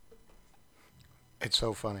It's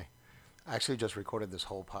so funny. I actually just recorded this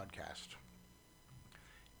whole podcast.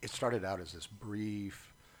 It started out as this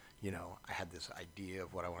brief, I had this idea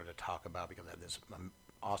of what I wanted to talk about because I had this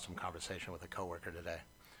awesome conversation with a coworker today.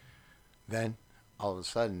 Then, all of a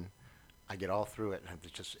sudden, I get all through it and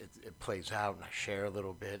it plays out and I share a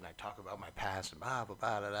little bit and I talk about my past and blah, blah,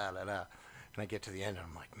 blah, da, da, da, da. And I get to the end and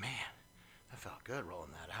I'm like, man, that felt good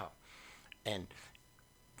rolling that out. And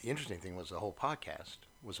the interesting thing was the whole podcast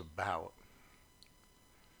was about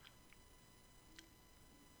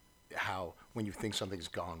how when you think something's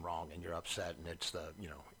gone wrong and you're upset and it's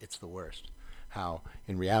the worst, how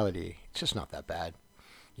in reality it's just not that bad.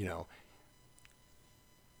 You know,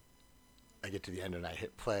 I get to the end and I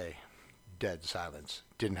hit play, dead silence.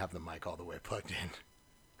 Didn't have the mic all the way plugged in.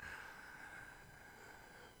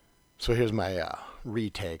 So here's my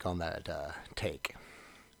retake on that take.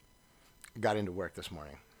 Got into work this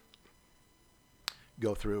morning.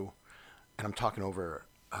 Go through, and I'm talking over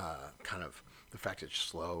kind of the fact it's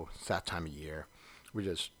slow. It's that time of year. We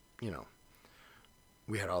just,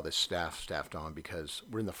 we had all this staffed on because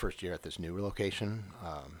we're in the first year at this new location,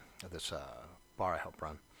 at this bar I help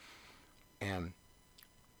run. And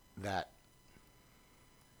that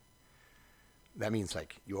means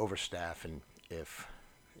like you overstaff, and if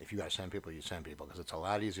you got to send people, you send people, because it's a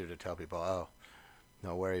lot easier to tell people, oh,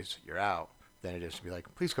 no worries, you're out, than it is to be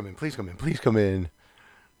like, please come in, please come in, please come in.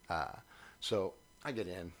 So I get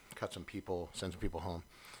in, cut some people, send some people home,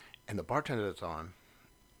 and the bartender that's on,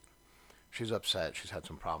 she's upset. She's had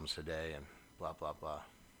some problems today, and blah blah blah.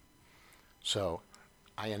 So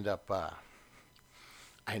I end up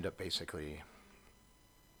basically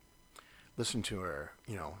listening to her,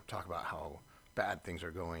 talk about how bad things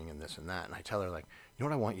are going and this and that, and I tell her, like, you know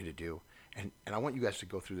what I want you to do, and I want you guys to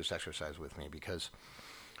go through this exercise with me, because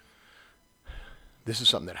this is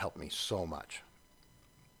something that helped me so much.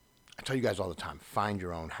 I tell you guys all the time, find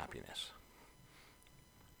your own happiness.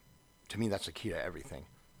 To me, that's the key to everything.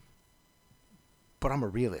 But I'm a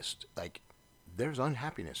realist. Like, there's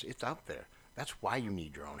unhappiness. It's out there. That's why you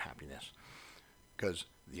need your own happiness. Because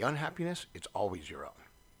the unhappiness, it's always your own.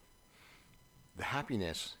 The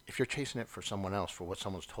happiness, if you're chasing it for someone else, for what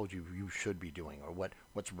someone's told you you should be doing, or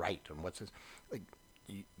what's right, and what's this, like,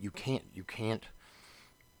 you can't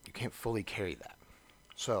fully carry that.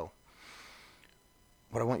 So,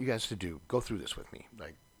 what I want you guys to do, go through this with me.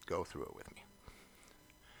 Like, go through it with me.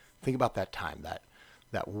 Think about that time,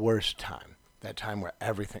 that worst time, that time where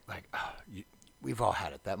everything, like, we've all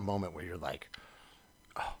had it, that moment where you're like,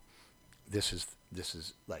 oh, this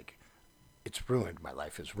is like, it's ruined. My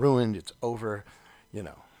life is ruined. It's over.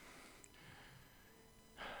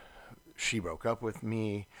 She broke up with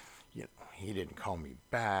me. He didn't call me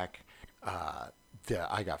back. I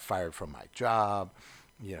got fired from my job.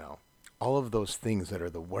 All of those things that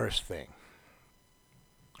are the worst thing.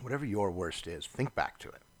 Whatever your worst is, think back to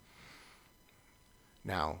it.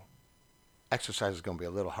 Now, exercise is going to be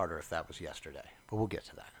a little harder if that was yesterday, but we'll get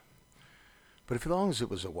to that. But as long as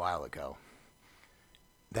it was a while ago,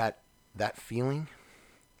 that feeling,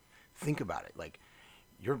 think about it. Like,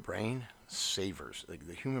 your brain savors, like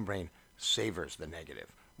the human brain savors the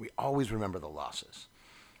negative. We always remember the losses.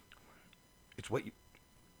 It's what you,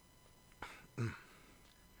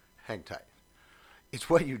 hang tight. It's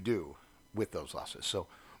what you do with those losses. So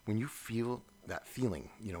when you feel that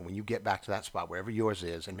feeling, when you get back to that spot, wherever yours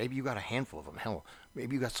is, and maybe you got a handful of them, hell,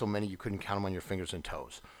 maybe you got so many you couldn't count them on your fingers and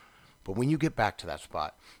toes. But when you get back to that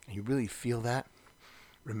spot and you really feel that,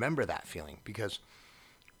 remember that feeling, because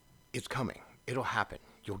it's coming. It'll happen.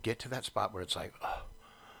 You'll get to that spot where it's like, oh,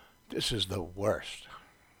 this is the worst.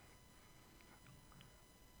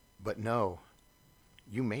 But no,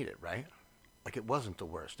 you made it, right? Like, it wasn't the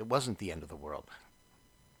worst. It wasn't the end of the world.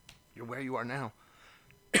 You're where you are now.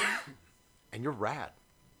 And you're rad.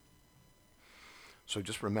 So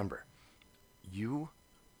just remember, when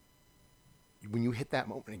you hit that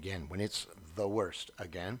moment again, when it's the worst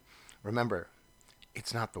again, remember,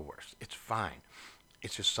 it's not the worst. It's fine.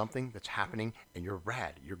 It's just something that's happening, and you're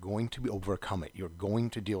rad. You're going to overcome it. You're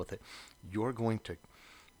going to deal with it. You're going to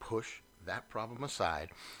push that problem aside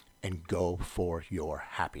and go for your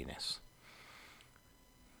happiness.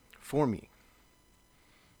 For me,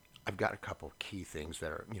 I've got a couple key things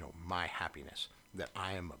that are, my happiness, that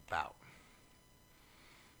I am about.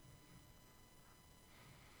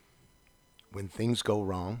 When things go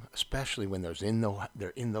wrong, especially when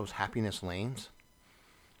they're in those happiness lanes,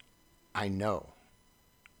 I know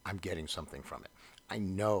I'm getting something from it. I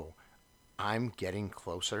know I'm getting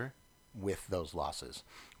closer with those losses.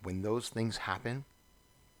 When those things happen,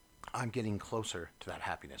 I'm getting closer to that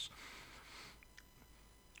happiness.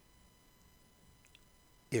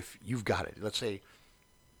 If you've got it, let's say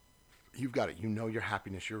You've got it. You know your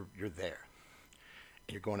happiness. You're there.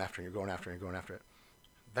 And you're going after it. And you're going after it. And you're going after it.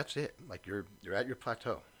 That's it. Like you're at your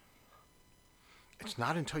plateau. It's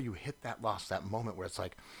not until you hit that loss, that moment where it's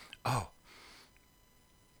like, oh,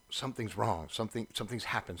 something's wrong. Something's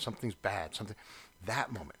happened. Something's bad. Something.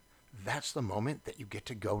 That moment. That's the moment that you get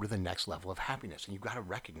to go to the next level of happiness, and you've got to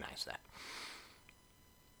recognize that.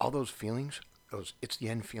 All those feelings, those it's the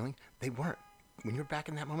end feeling, they weren't. When you're back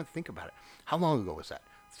in that moment, think about it. How long ago was that?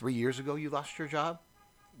 3 years ago you lost your job?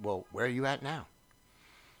 Well, where are you at now?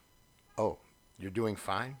 Oh, you're doing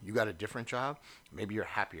fine. You got a different job. Maybe you're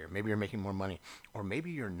happier. Maybe you're making more money. Or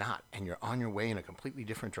maybe you're not and you're on your way in a completely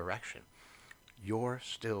different direction. You're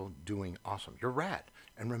still doing awesome. You're rad.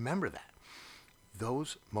 And remember that.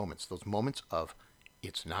 Those moments of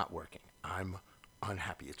it's not working. I'm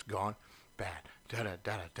unhappy. It's gone bad. Da da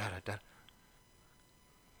da da da da.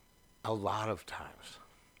 A lot of times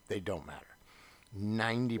they don't matter.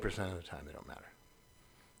 90% of the time they don't matter.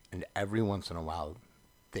 And every once in a while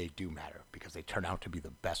they do matter because they turn out to be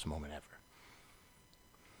the best moment ever.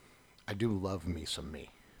 I do love me some me.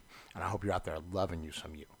 And I hope you're out there loving you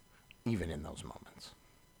some you, even in those moments.